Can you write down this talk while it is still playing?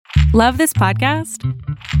Love this podcast?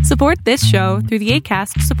 Support this show through the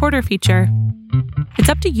Acast supporter feature. It's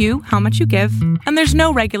up to you how much you give, and there's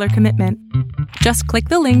no regular commitment. Just click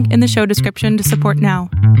the link in the show description to support now.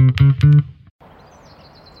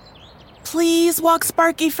 Please walk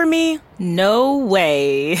Sparky for me. No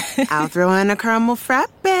way. I'll throw in a caramel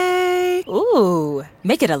frappe. Ooh,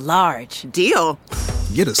 make it a large. Deal.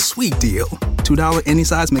 Get a sweet deal. $2 any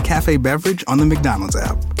size McCafe beverage on the McDonald's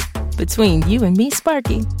app. Between you and me,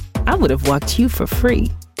 Sparky, I would have walked you for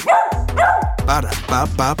free.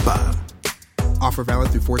 Ba-da-ba-ba-ba. Offer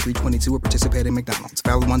valid through 4/3/22 at participating McDonald's.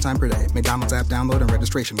 Valid one time per day. McDonald's app download and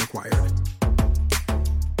registration required.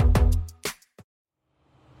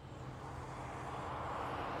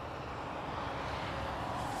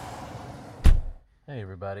 Hey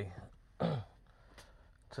everybody.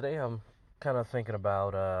 Today I'm kind of thinking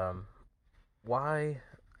about why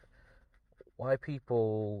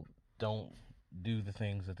people don't do the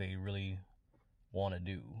things that they really want to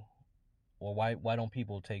do, or why don't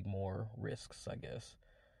people take more risks, I guess.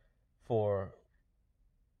 And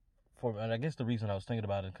I guess the reason I was thinking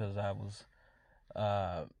about it because I was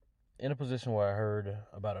in a position where I heard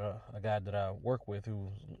about a guy that I work with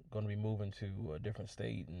who's going to be moving to a different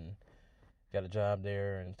state and got a job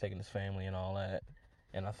there and taking his family and all that.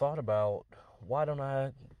 And I thought about, why don't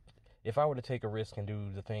I, if I were to take a risk and do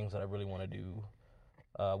the things that I really want to do,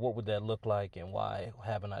 what would that look like, and why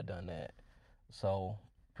haven't I done that? So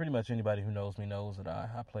pretty much anybody who knows me knows that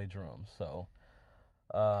I play drums. So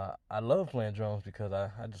I love playing drums because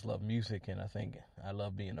I just love music, and I think I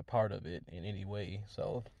love being a part of it in any way.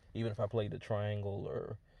 So even if I played the triangle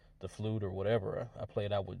or the flute or whatever I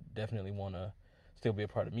played, I would definitely want to still be a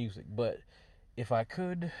part of music. But if I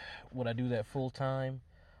could, would I do that full time?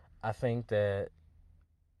 I think that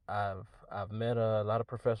I've met a lot of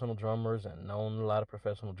professional drummers and known a lot of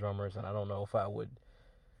professional drummers, and I don't know if I would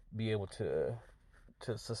be able to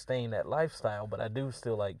sustain that lifestyle. But I do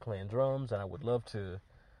still like playing drums, and I would love to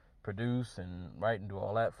produce and write and do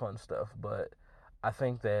all that fun stuff. But I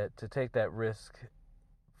think that to take that risk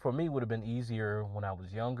for me would have been easier when I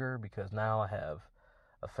was younger, because now I have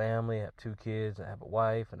a family, I have 2 kids, I have a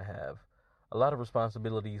wife, and I have a lot of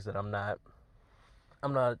responsibilities that I'm not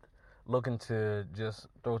looking to just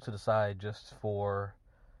throw to the side just for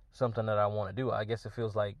something that I want to do. I guess it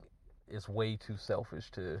feels like it's way too selfish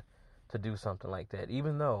to do something like that,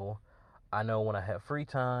 even though I know when I have free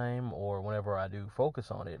time or whenever I do focus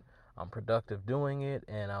on it, I'm productive doing it,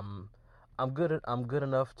 and I'm good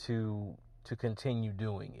enough to continue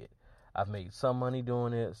doing it. I've made some money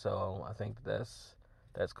doing it, so I think that's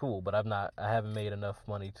cool, but I haven't made enough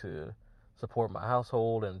money to support my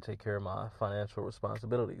household and take care of my financial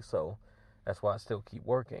responsibilities. So that's why I still keep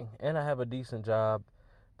working. And I have a decent job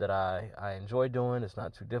that I enjoy doing. It's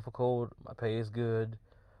not too difficult. My pay is good.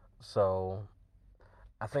 So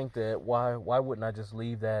I think that why wouldn't I just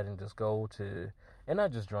leave that and just go to, and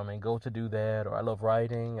not just drumming, go to do that. Or I love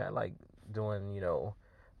writing. I like doing,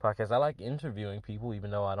 podcasts. I like interviewing people, even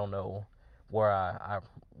though I don't know where I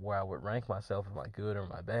would rank myself, am I good or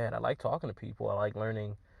am I bad. I like talking to people. I like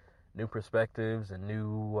learning new perspectives and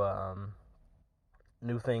new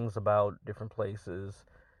things about different places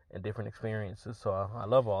and different experiences. So I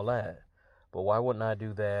love all that. But why wouldn't I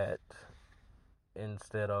do that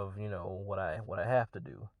instead of, what I have to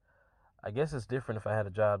do? I guess it's different if I had a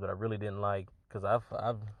job that I really didn't like, because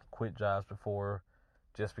I've quit jobs before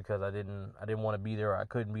just because I didn't want to be there, or I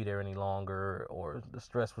couldn't be there any longer, or the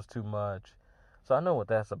stress was too much. So I know what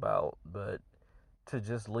that's about. But to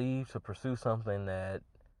just leave to pursue something that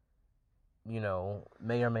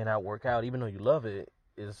may or may not work out, even though you love it,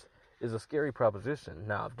 is a scary proposition.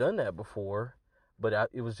 Now, I've done that before, but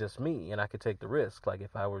it was just me, and I could take the risk. Like,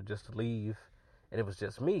 if I were just to leave and it was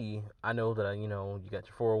just me, I know that you got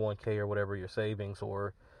your 401k or whatever, your savings,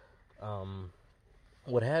 or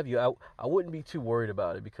what have you. I wouldn't be too worried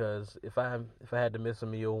about it, because if I had to miss a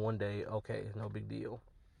meal one day, okay, no big deal.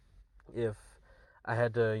 If I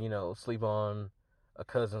had to, sleep on a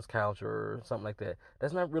cousin's couch or something like that,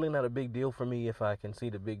 that's not a big deal for me if I can see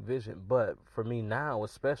the big vision. But for me now,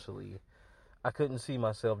 especially, I couldn't see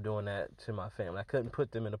myself doing that to my family. I couldn't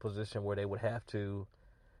put them in a position where they would have to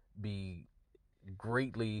be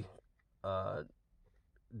greatly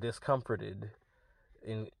discomforted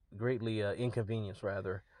and greatly inconvenienced,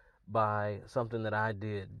 rather, by something that I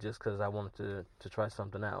did just because I wanted to try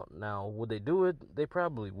something out. Now, would they do it? They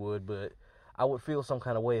probably would, but I would feel some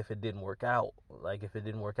kind of way if it didn't work out. Like, if it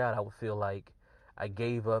didn't work out, I would feel like I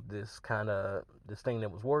gave up this thing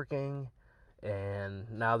that was working,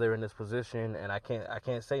 and now they're in this position, and I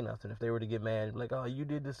can't say nothing. If they were to get mad, like, oh, you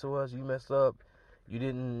did this to us, you messed up, you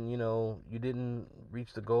didn't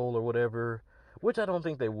reach the goal or whatever, which I don't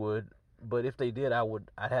think they would. But if they did,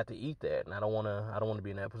 I'd have to eat that, and I don't want to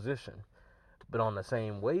be in that position. But on the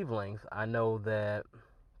same wavelength, I know that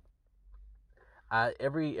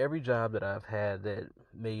every job that I've had that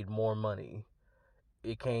made more money,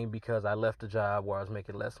 it came because I left a job where I was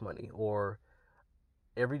making less money, or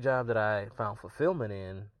every job that I found fulfillment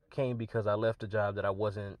in came because I left a job that I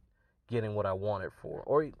wasn't getting what I wanted for,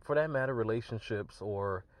 or for that matter, relationships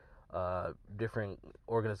or different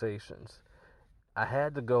organizations. I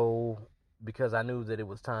had to go because I knew that it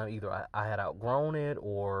was time. Either I had outgrown it,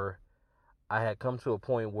 or I had come to a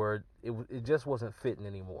point where it just wasn't fitting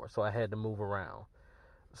anymore. So I had to move around.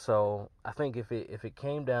 So I think if it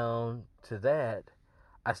came down to that,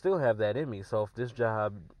 I still have that in me. So if this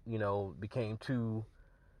job, became too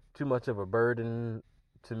much of a burden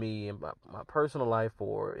to me in my personal life,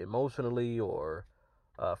 or emotionally, or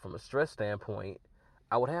from a stress standpoint,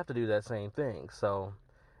 I would have to do that same thing. So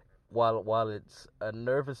while it's a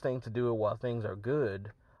nervous thing to do it while things are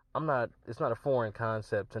good, it's not a foreign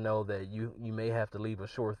concept to know that you may have to leave a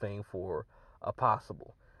sure thing for a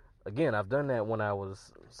possible. Again, I've done that when I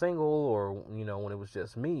was single, or when it was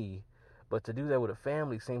just me, but to do that with a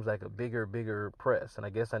family seems like a bigger press. And I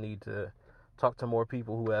guess I need to talk to more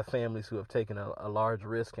people who have families who have taken a large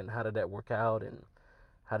risk, and how did that work out, and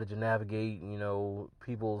how did you navigate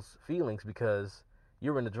people's feelings, because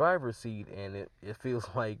you're in the driver's seat and it feels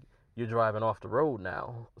like you're driving off the road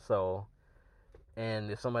now. So, and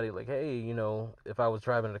if somebody like, hey, if I was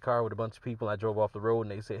driving in a car with a bunch of people and I drove off the road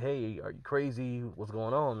and they say, hey, are you crazy? What's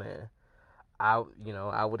going on, man? I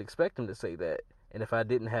would expect them to say that. And if I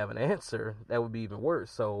didn't have an answer, that would be even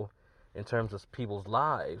worse. So in terms of people's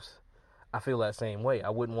lives, I feel that same way. I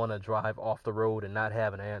wouldn't want to drive off the road and not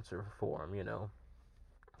have an answer for them,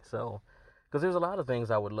 So, because there's a lot of things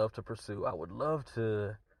I would love to pursue. I would love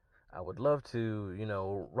to,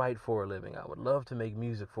 write for a living. I would love to make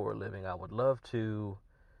music for a living. I would love to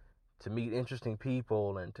meet interesting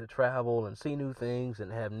people and to travel and see new things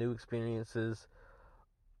and have new experiences,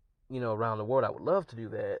 around the world. I would love to do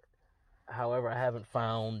that. However, I haven't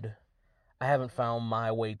found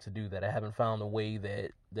my way to do that. I haven't found a way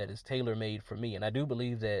that is tailor-made for me. And I do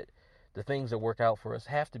believe that the things that work out for us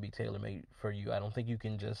have to be tailor-made for you. I don't think you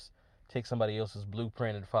can just take somebody else's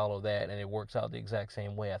blueprint and follow that and it works out the exact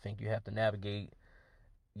same way. I think you have to navigate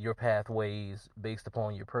your pathways based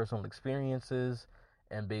upon your personal experiences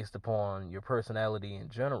and based upon your personality in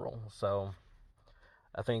general. So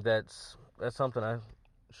I think that's something I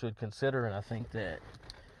should consider, and I think that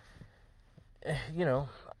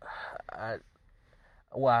I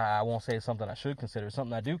won't say it's something I should consider. It's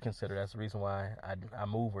something I do consider. That's the reason why I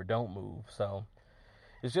move or don't move. So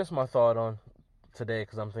it's just my thought on today,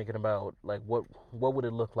 because I'm thinking about like what would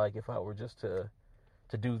it look like if I were just to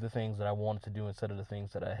do the things that I wanted to do instead of the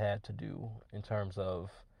things that I had to do, in terms of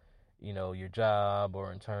your job,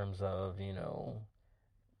 or in terms of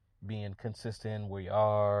being consistent where you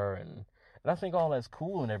are, and I think all that's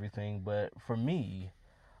cool and everything, but for me,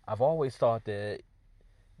 I've always thought that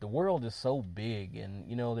the world is so big, and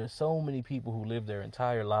there's so many people who live their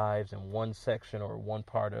entire lives in one section or one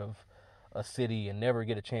part of a city and never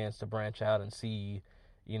get a chance to branch out and see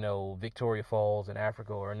Victoria Falls in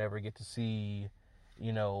Africa, or never get to see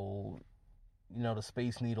the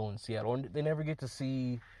Space Needle in Seattle, or they never get to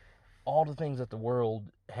see all the things that the world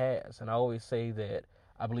has. And I always say that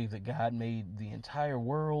I believe that God made the entire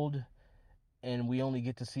world and we only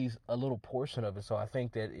get to see a little portion of it. So I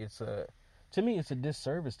think that to me, it's a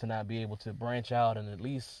disservice to not be able to branch out and at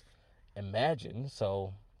least imagine.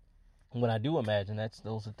 So when I do imagine,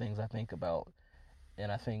 those are things I think about.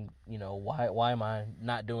 And I think, why am I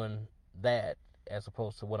not doing that as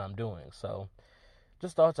opposed to what I'm doing? So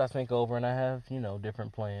just thoughts I think over, and I have,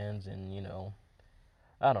 different plans, and,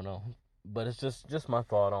 I don't know. But it's just my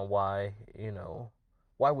thought on why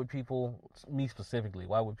would people, me specifically,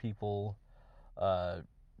 why would people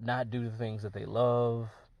not do the things that they love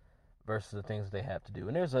versus the things that they have to do?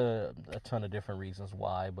 And there's a ton of different reasons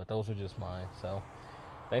why, but those are just mine. So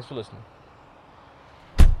thanks for listening.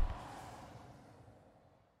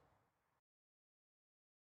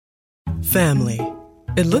 Family.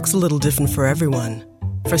 It looks a little different for everyone.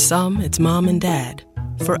 For some, it's mom and dad.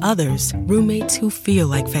 For others, roommates who feel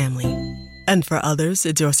like family. And for others,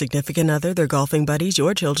 it's your significant other, their golfing buddies,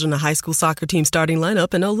 your children, a high school soccer team starting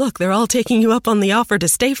lineup, and oh look, they're all taking you up on the offer to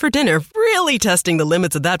stay for dinner, really testing the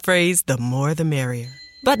limits of that phrase, the more the merrier.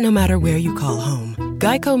 But no matter where you call home,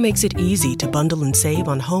 Geico makes it easy to bundle and save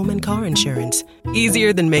on home and car insurance.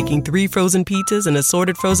 Easier than making 3 frozen pizzas and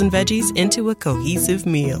assorted frozen veggies into a cohesive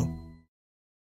meal.